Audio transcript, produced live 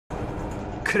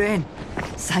crane.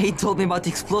 Saeed told me about the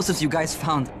explosives you guys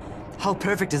found. How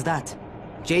perfect is that?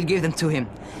 Jade gave them to him.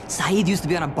 Saeed used to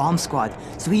be on a bomb squad,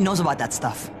 so he knows about that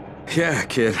stuff. Yeah,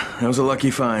 kid. That was a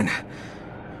lucky find.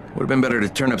 Would've been better to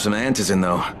turn up some antizin,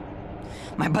 though.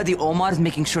 My buddy Omar is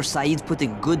making sure Saeed's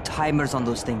putting good timers on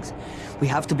those things. We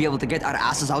have to be able to get our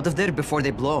asses out of there before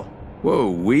they blow. Whoa,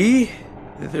 we?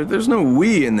 There's no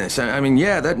we in this. I mean,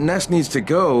 yeah, that nest needs to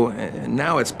go, and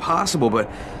now it's possible, but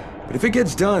if it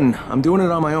gets done, I'm doing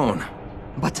it on my own.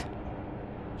 But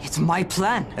it's my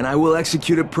plan. And I will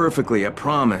execute it perfectly, I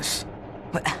promise.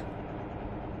 But...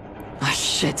 ah,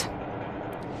 shit.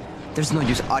 There's no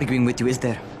use arguing with you, is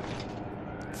there?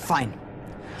 Fine.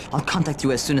 I'll contact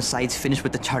you as soon as Saeed's finished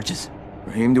with the charges.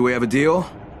 Raheem, do we have a deal?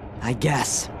 I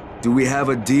guess. Do we have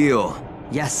a deal?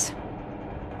 Yes.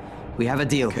 We have a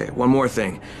deal. Okay, one more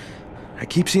thing. I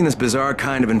keep seeing this bizarre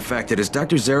kind of infected. Is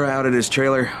Dr. Zera out at his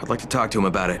trailer? I'd like to talk to him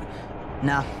about it.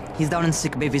 Nah, he's down in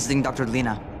sick bay visiting Dr.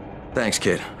 Lena. Thanks,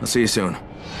 kid. I'll see you soon.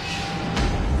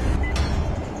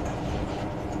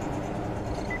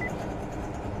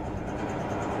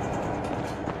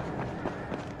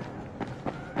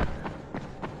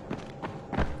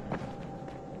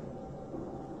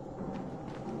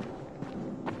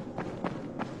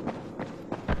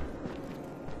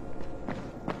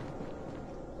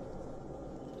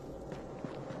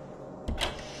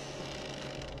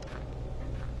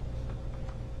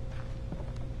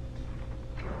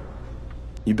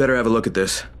 You better have a look at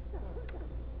this.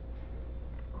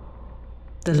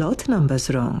 The lot number's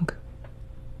wrong.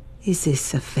 Is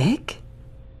this a fake?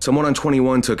 Someone on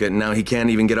 21 took it, and now he can't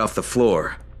even get off the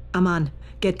floor. Aman,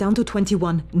 get down to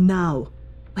 21, now.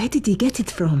 Where did he get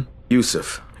it from?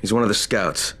 Yusuf. He's one of the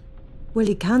scouts. Well,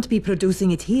 he can't be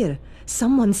producing it here.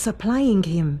 Someone's supplying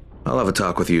him. I'll have a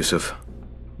talk with Yusuf.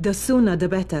 The sooner the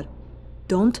better.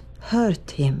 Don't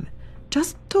hurt him.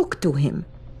 Just talk to him.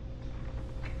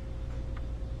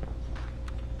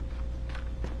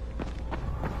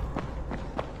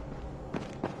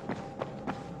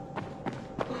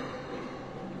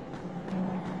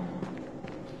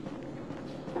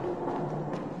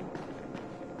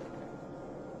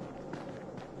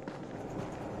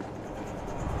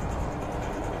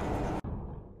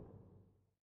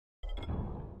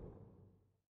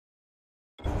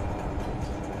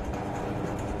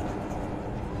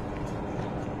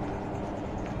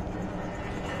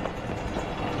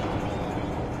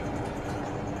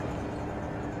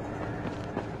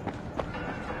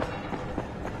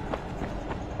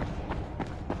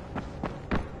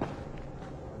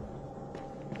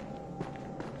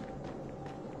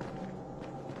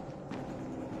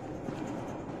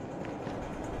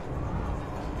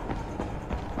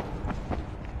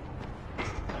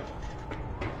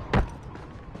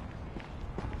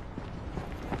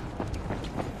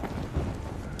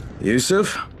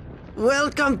 Yusuf?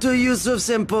 Welcome to Yusuf's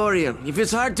Emporium. If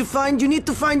it's hard to find, you need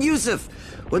to find Yusuf.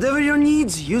 Whatever your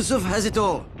needs, Yusuf has it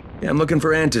all. Yeah, I'm looking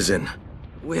for antizin.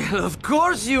 Well, of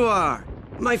course you are.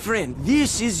 My friend,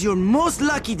 this is your most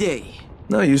lucky day.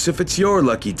 No, Yusuf, it's your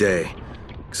lucky day.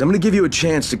 Because I'm gonna give you a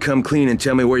chance to come clean and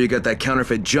tell me where you got that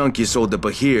counterfeit junk you sold to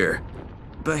Bahir.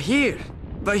 Bahir?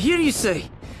 Bahir, you say?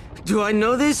 Do I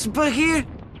know this, Bahir?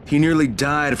 He nearly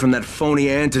died from that phony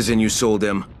antizin you sold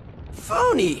him.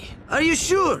 Phony? Are you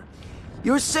sure?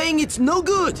 You're saying it's no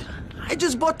good? I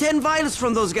just bought 10 vials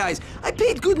from those guys. I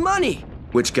paid good money.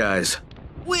 Which guys?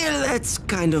 Well, that's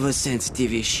kind of a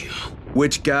sensitive issue.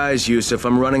 Which guys, Yusuf?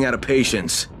 I'm running out of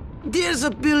patience. There's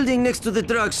a building next to the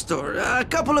drugstore. A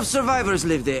couple of survivors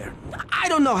live there. I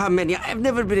don't know how many. I've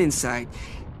never been inside.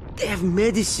 They have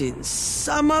medicines.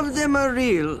 Some of them are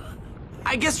real.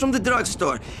 I guess from the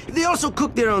drugstore. They also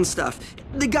cook their own stuff.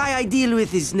 The guy I deal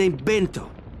with is named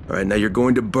Bento. All right, now you're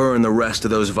going to burn the rest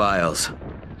of those vials.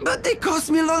 But they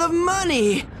cost me a lot of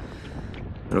money.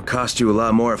 It'll cost you a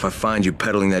lot more if I find you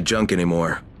peddling that junk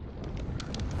anymore.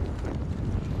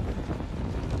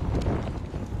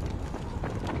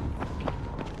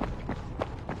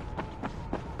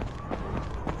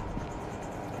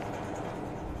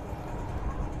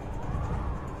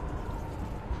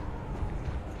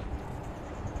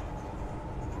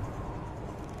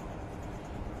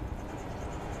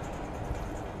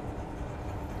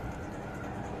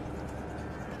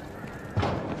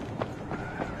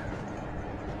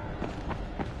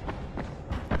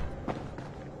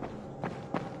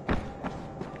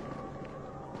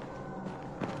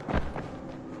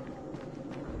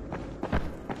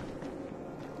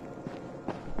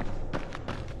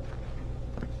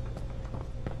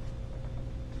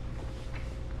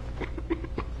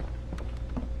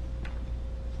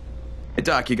 Hey,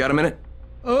 Doc, you got a minute?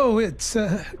 Oh, it's,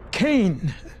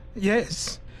 Kane.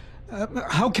 Yes.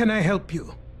 How can I help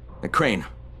you? Crane.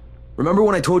 Remember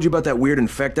when I told you about that weird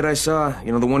infected I saw?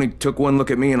 You know, the one who took one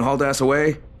look at me and hauled ass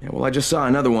away? Yeah, well, I just saw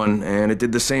another one, and it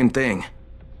did the same thing.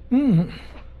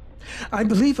 I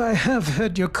believe I have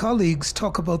heard your colleagues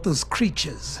talk about those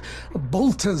creatures.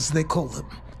 Bolters, they call them.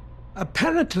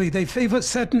 Apparently, they favor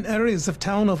certain areas of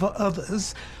town over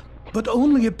others, but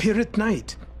only appear at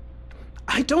night.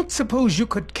 I don't suppose you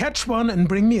could catch one and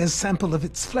bring me a sample of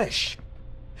its flesh.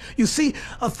 You see,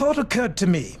 a thought occurred to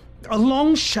me. A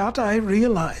long shot, I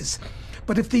realize.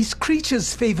 But if these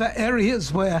creatures favor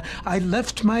areas where I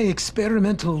left my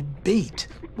experimental bait,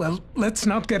 well, let's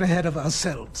not get ahead of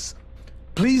ourselves.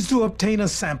 Please do obtain a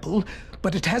sample,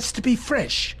 but it has to be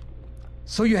fresh.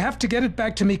 So you have to get it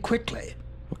back to me quickly.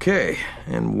 Okay,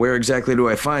 and where exactly do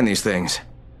I find these things?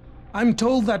 I'm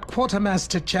told that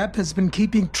quartermaster chap has been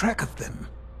keeping track of them.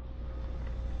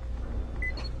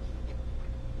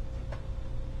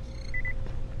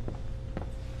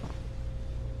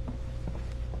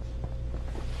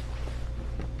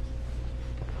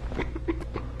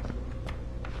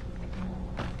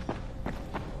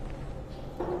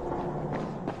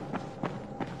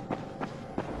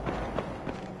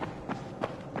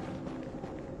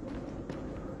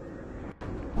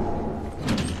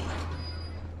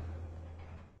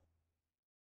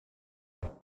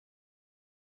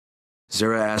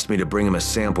 Zera asked me to bring him a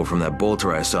sample from that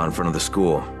bolter I saw in front of the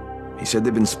school. He said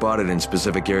they've been spotted in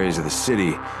specific areas of the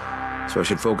city, so I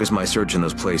should focus my search in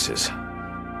those places.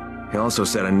 He also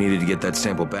said I needed to get that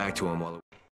sample back to him while...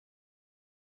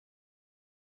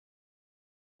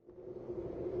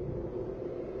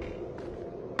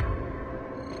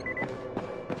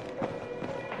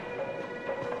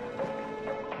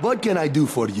 What can I do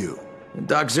for you?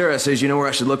 Doc Zera says you know where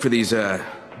I should look for these,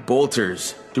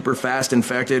 bolters. Super fast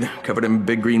infected, covered in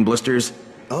big green blisters.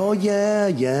 Oh,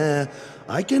 yeah.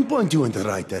 I can point you in the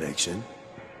right direction.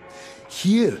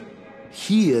 Here,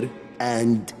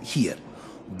 and here.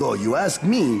 Though you ask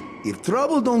me, if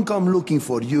trouble don't come looking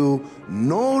for you,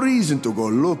 no reason to go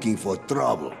looking for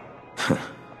trouble.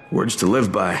 Words to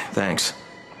live by, thanks.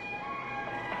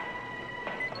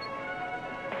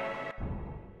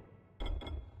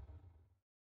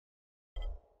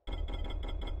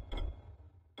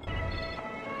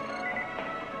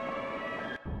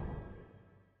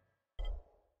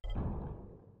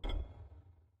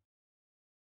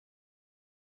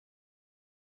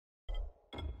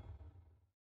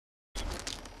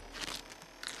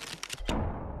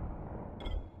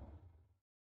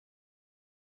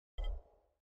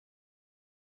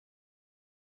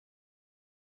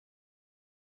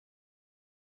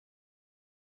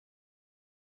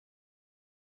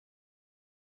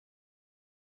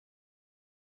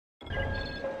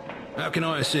 How can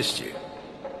I assist you?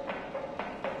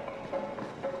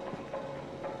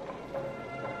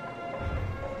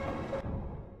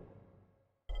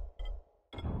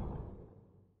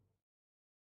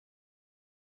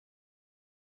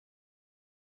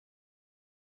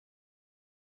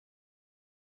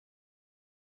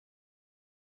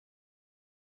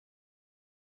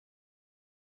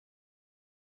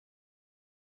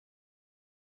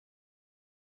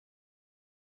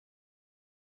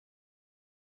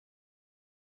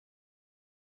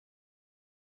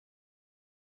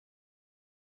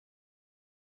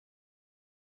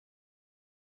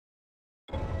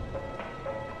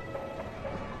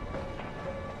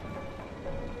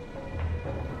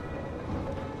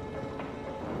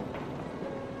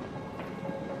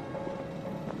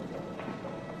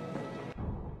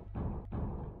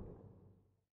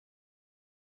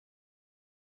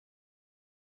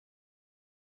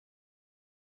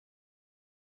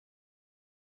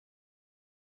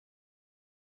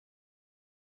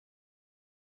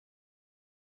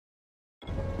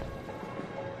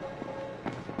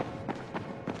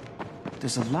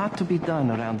 There's a lot to be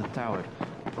done around the tower.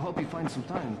 I hope you find some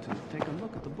time to take a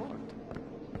look at the board.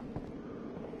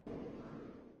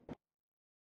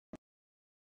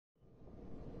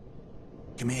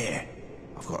 Come here.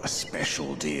 I've got a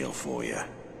special deal for you.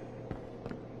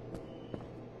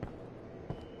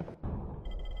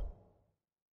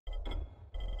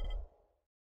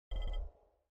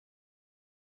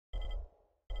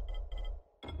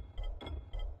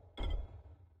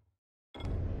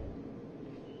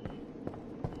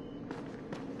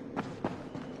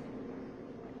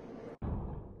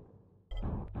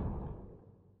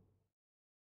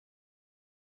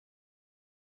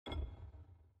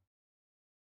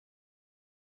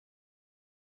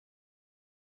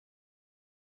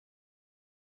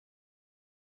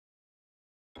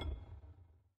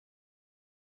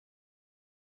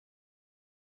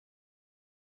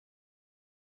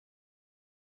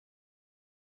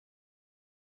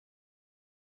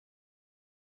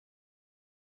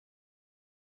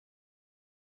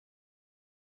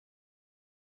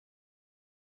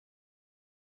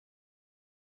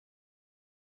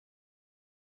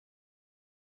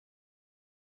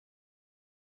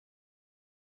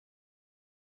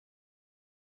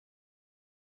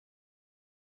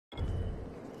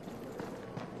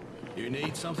 You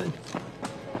need something?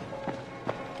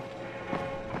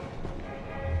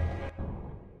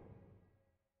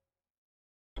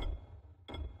 The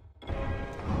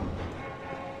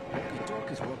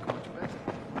talk is working much better.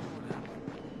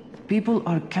 People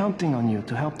are counting on you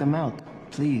to help them out.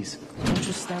 Please, don't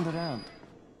just stand around.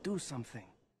 Do something.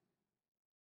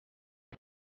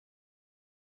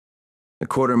 The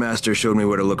quartermaster showed me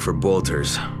where to look for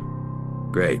bolters.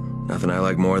 Great. Nothing I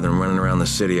like more than running around the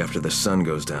city after the sun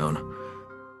goes down.